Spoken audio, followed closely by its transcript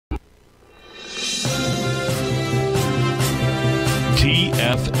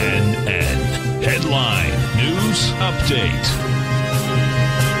Update.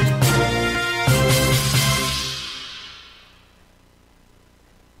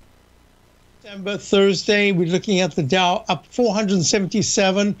 Thursday, we're looking at the Dow up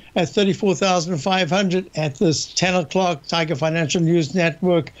 477 at 34,500 at this 10 o'clock Tiger Financial News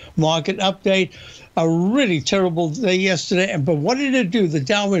Network market update. A really terrible day yesterday, but what did it do? The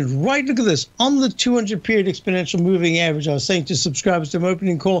Dow went right, look at this, on the 200-period exponential moving average. I was saying to subscribers to my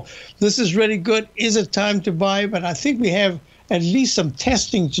opening call, this is really good. Is it time to buy? But I think we have at least some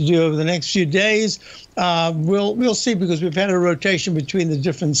testing to do over the next few days. We'll see, because we've had a rotation between the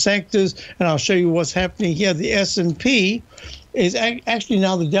different sectors, and I'll show you what's happening here. The S&P is actually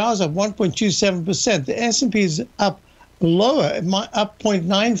now, the Dow is up 1.27%. The S&P is up lower, up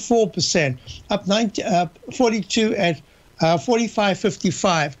 0.94%, up 42 at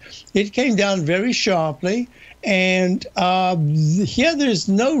 45.55. It came down very sharply, and here there's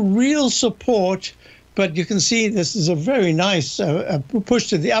no real support. But you can see this is a very nice push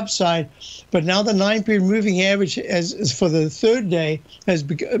to the upside. But now the 9-period moving average as for the third day has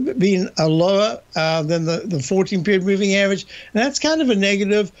been lower than the 14-period moving average. And that's kind of a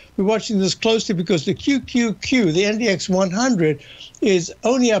negative. We're watching this closely because the QQQ, the NDX 100, is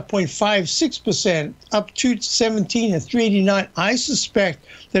only up 0.56%, up 217 at 389. I suspect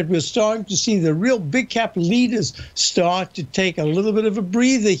that we're starting to see the real big cap leaders start to take a little bit of a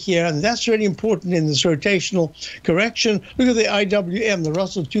breather here, and that's really important in this rotational correction. Look at the IWM, the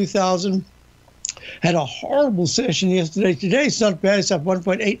Russell 2000. Had a horrible session yesterday. Today it's not bad. It's up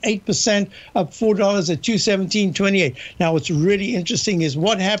 1.88%, up $4 at 217.28. Now what's really interesting is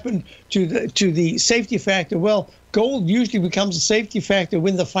what happened to the safety factor. Well, gold usually becomes a safety factor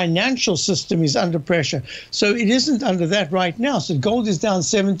when the financial system is under pressure. So it isn't under that right now. So gold is down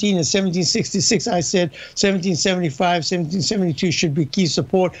 17 at 1766. I said 1775, 1772 should be key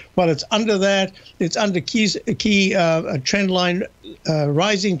support. While it's under that, it's under key trend line,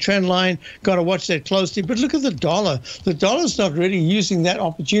 rising trend line. Got to watch that closely. But look at the dollar. The dollar's not really using that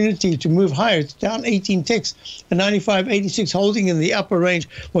opportunity to move higher. It's down 18 ticks at 95.86, holding in the upper range.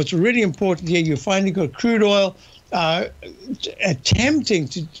 What's really important here, you finally got crude oil attempting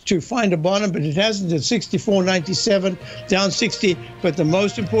to find a bottom, but it hasn't, at 64.97, down 60. But the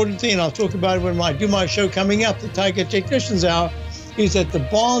most important thing, and I'll talk about it when I do my show coming up, the Tiger Technicians Hour, is that the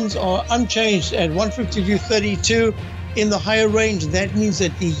bonds are unchanged at 152.32 in the higher range. That means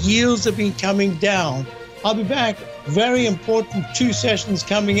that the yields have been coming down. I'll be back. Very important 2 sessions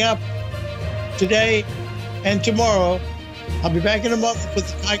coming up today and tomorrow. I'll be back in a month with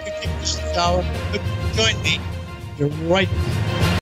the Tiger Technicians Hour. Join me. You're right.